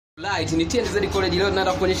Light ni TNZ College. Leo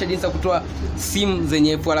naenda kuonyesha jinsi ya kutoa simu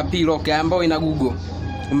zenye FRP lock ambayo ina Google.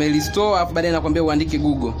 Umelistore afu baadaye nakwambia uandike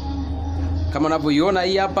Google. Kama unavyoiona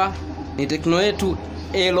hii hapa ni Tecno yetu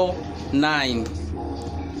L9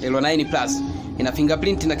 Plus. Ina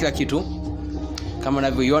fingerprint na kila kitu. Kama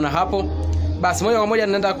unavyoiona hapo. Basi moja kwa moja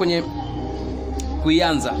naenda kwenye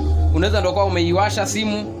kuianza. Unaweza ndio kwa umeiwasha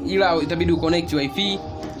simu ila itabidi uconnect wifi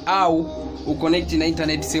au uconnect na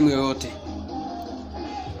internet simu yoyote.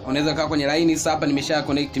 Unaweza kaa kwenye line. Hapa nimesha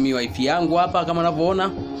connect mi wifi yangu hapa kama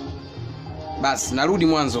unavyoona. Basi narudi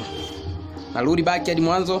mwanzo. Narudi back hadi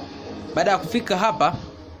mwanzo. Baada ya kufika hapa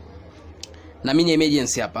na minya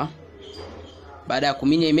emergency hapa. Baada ya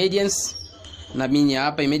kuminya emergency na minya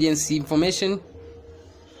hapa emergency information.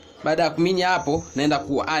 Baada ya kuminya hapo naenda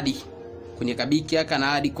ku add kwenye kabiki yaka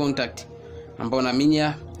na add contact ambao na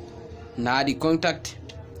minya na add contact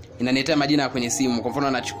inaniletea majina kwenye simu. Kwa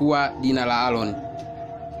mfano nachukua jina la Aaron.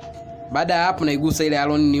 Baada ya hapo naigusa ile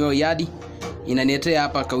Aaron niyo yadi inaniletea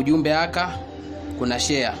hapa ka ujumbe haka kuna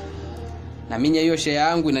share. Na minya hiyo share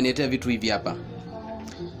yangu inaniletea vitu hivi hapa.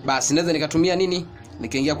 Basi naweza nikatumia nini?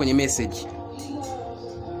 Nikaingia kwenye message.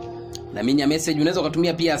 Na minya message unaweza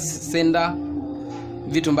kutumia pia sender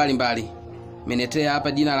vitu mbalimbali. Imeniletea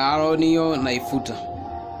hapa jina la Aaron hiyo naifuta.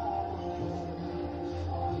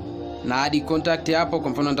 Na add contact hapo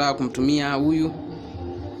kwa mfano nataka kumtumia huyu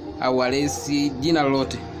au Alesi jina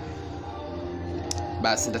lolote.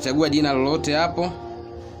 Basi nitachagua jina lolote hapo.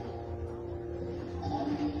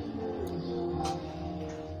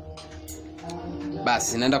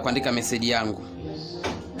 Basi naenda kuandika message yangu.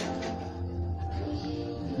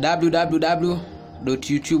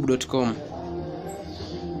 www.youtube.com.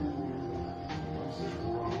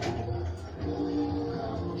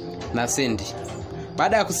 Na send.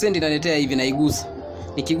 Baada ya kusend inaniletea hivi naigusa.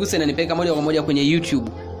 Nikigusa inanipeleka moja kwa moja kwenye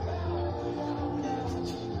YouTube.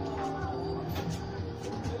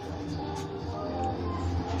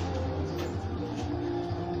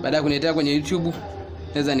 Baada ya kuniletea kwenye YouTube,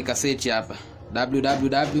 naweza nikasearch hapa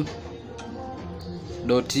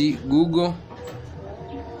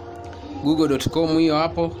www.google.com hiyo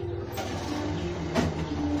hapo.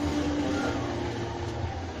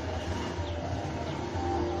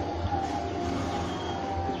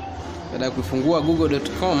 Baada ya kufungua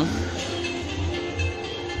google.com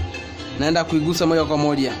naenda kuigusa moja kwa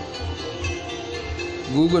moja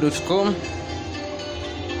google.com.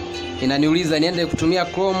 Inaniuliza niende kutumia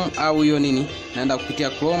Chrome au hiyo nini. Naenda kupitia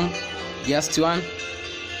Chrome just one.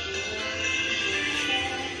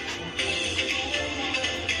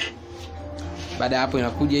 Baada hapo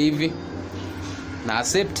inakuja hivi na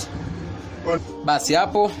accept. Basi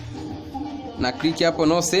hapo na click hapo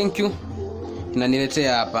no thank you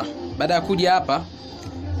inaniletea hapa. Baada ya kuja hapa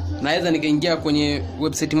naweza nikaingia kwenye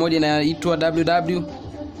website moja inaitwa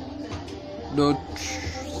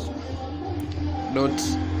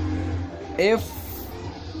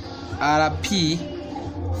www.frp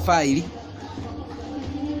file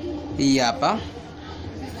hii hapa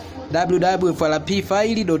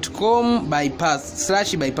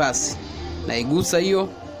www.frpfile.com/bypass. Naigusa hiyo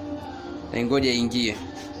na ngoja ingie.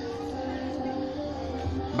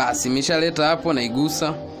 Basi imeshaleta hapo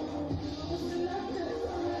naigusa.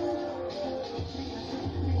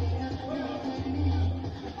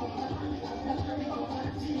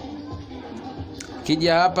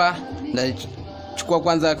 Kija hapa nachukua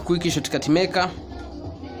kwanza quick shortcut maker.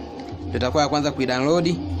 Tutakuwa kwanza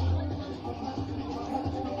kuidownload.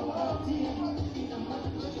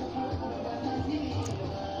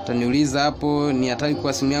 Taniuliza hapo ni hatari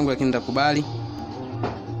kwa simu yangu lakini nitakubali.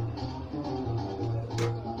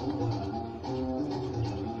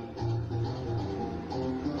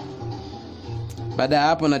 Baada ya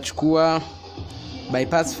hapo nachukua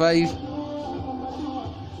bypass file.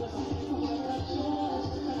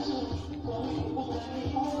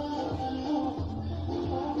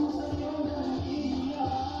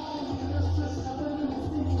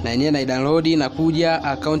 Na yenyewe na download na kuja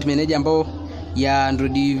account manager ambao ya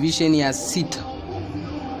Android version ya 6.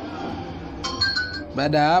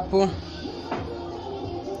 Baada ya hapo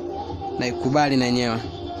na ikubali na yenyewe.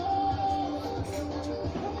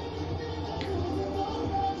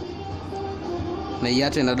 Na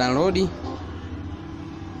iache na download.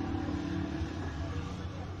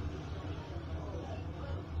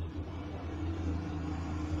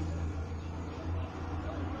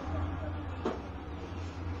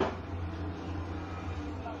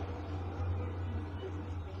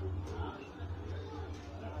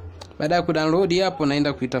 Baada ya kudownload hapo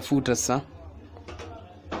naenda kuitafuta sasa.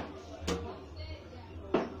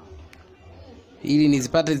 ili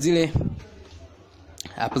nizipate zile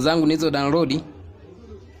app zangu nizo download.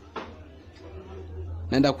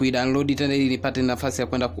 naenda kuidownload tena ili nipate nafasi ya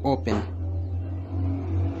kwenda kuopen.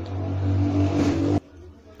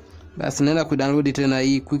 Basi naenda kuidownload tena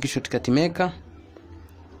hii quick shortcut maker.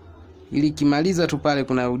 Ili kimaliza tu pale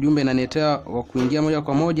kuna ujumbe inaniletea wa kuingia moja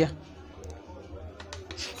kwa moja.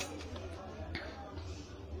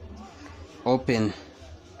 Open.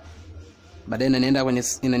 Baadaye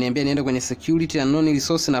inaniambia niende kwenye security and non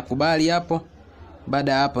resource na kubali hapo.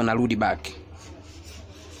 Baada hapo narudi back.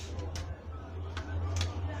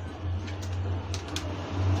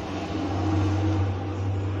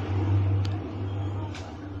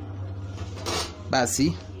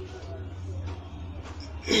 Basi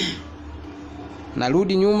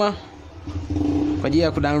narudi nyuma kwa ajili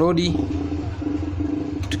ya kudownload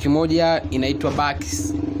kitu kimoja inaitwa back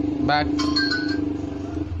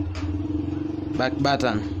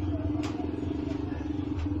button.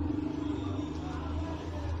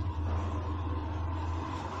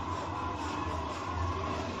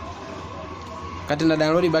 Wakati na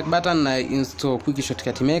download back button na install quick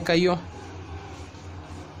shortcut maker hiyo.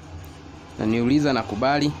 Na niuliza na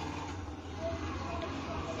kubali.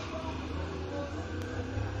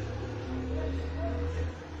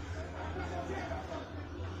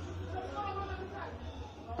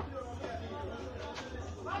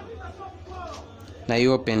 Na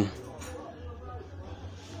i-open.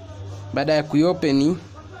 Baada ya kui-open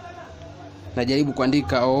najaribu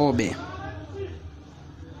kuandika oobe.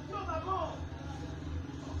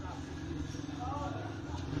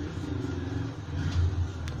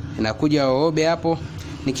 Inakuja oobe hapo.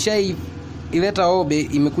 Nikishaileta oobe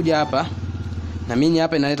imekuja hapa. Na mimi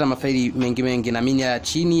hapa inaleta mafaili mengi na mimi ya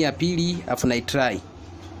chini ya pili afu na try.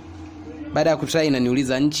 Baada ya kutry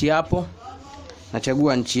inaniuliza nchi hapo.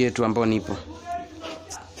 Nachagua nchi yetu ambayo nipo.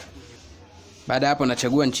 Baada hapo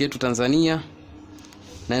nachagua nchi yetu Tanzania.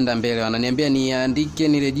 Naenda mbele wananiambia niandike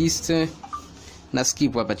ni register na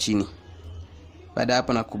skip hapa chini. Baada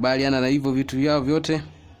hapo nakubaliana na hivyo vitu vyao vyote.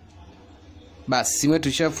 Basi simu yetu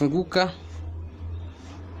ishafunguka.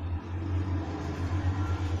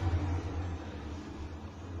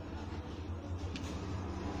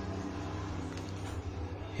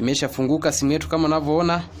 Imeshafunguka simu yetu kama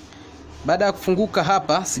unavyoona. Baada ya kufunguka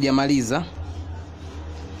hapa sijamaliza.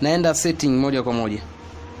 Naenda setting moja kwa moja.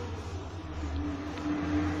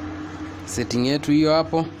 Setting yetu hiyo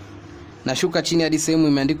hapo. Nashuka chini hadi sehemu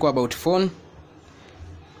imeandikwa about phone.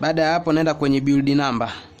 Baada ya hapo naenda kwenye build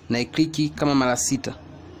number na ikliki kama mara 6.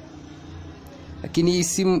 Lakini hii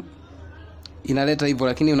simu inaleta hivyo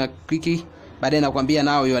lakini una kliki baadaye inakwambia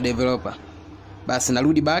now you are developer. Basi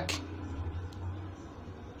narudi back.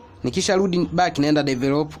 Nikisha rudi back naenda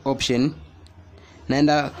develop option.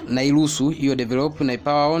 Naenda nairuhusu hiyo develop na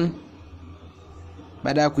power on.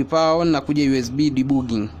 Baada ya kuipower on nakuja USB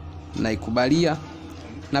debugging na ikubalia.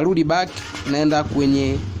 Narudi back naenda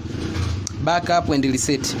kwenye backup and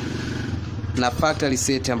reset na factory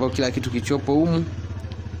reset ambapo kila kitu kichopo humu.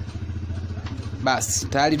 Basi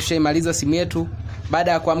tayari tushaimaliza simu yetu.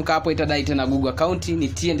 Baada ya kuamka hapo itadai tena Google account. Ni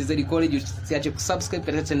TNDZ College. Usiache kusubscribe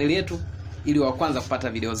katika channel yetu ili wa kwanza kupata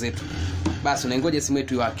video zetu. Basi unaingoja simu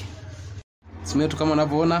yetu iwake. Simu yetu kama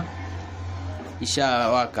unavyoona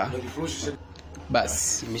ishawaka.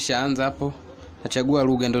 Basi imeshaanza hapo. Nachagua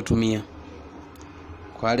lugha ndio tumia.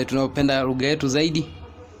 Kwa wale tunaopenda lugha yetu zaidi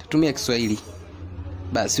tutumia Kiswahili.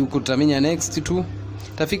 Basi huko tutaminya next tu.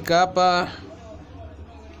 Tafika hapa.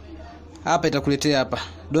 Hapa itakuletea hapa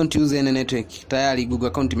don't use any network. Tayari Google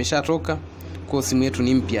account imeshatoka. Kwa simu yetu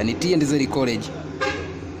ni mpya. Ni TNDZ College.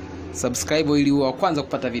 Subscribe ili uwe wa kwanza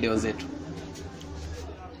kupata video zetu.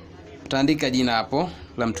 Utaandika jina hapo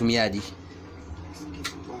la mtumiaji.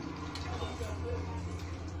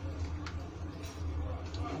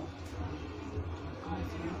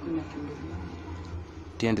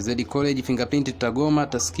 TNDZ College fingerprint tutagoma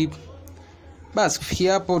taskip. Basi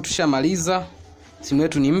kufikia hapo tushamaliza. Simu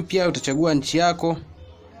yetu ni mpya, utachagua nchi yako.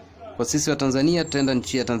 Kwa sisi wa Tanzania tutaenda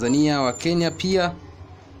nchi ya Tanzania, wa Kenya pia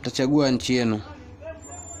utachagua nchi yenu.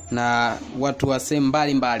 Na watu wa sehemu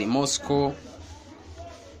mbalimbali, Moscow,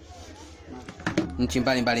 nchi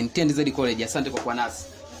mbalimbali. TNDZ College, asante kwa kuwa nasi.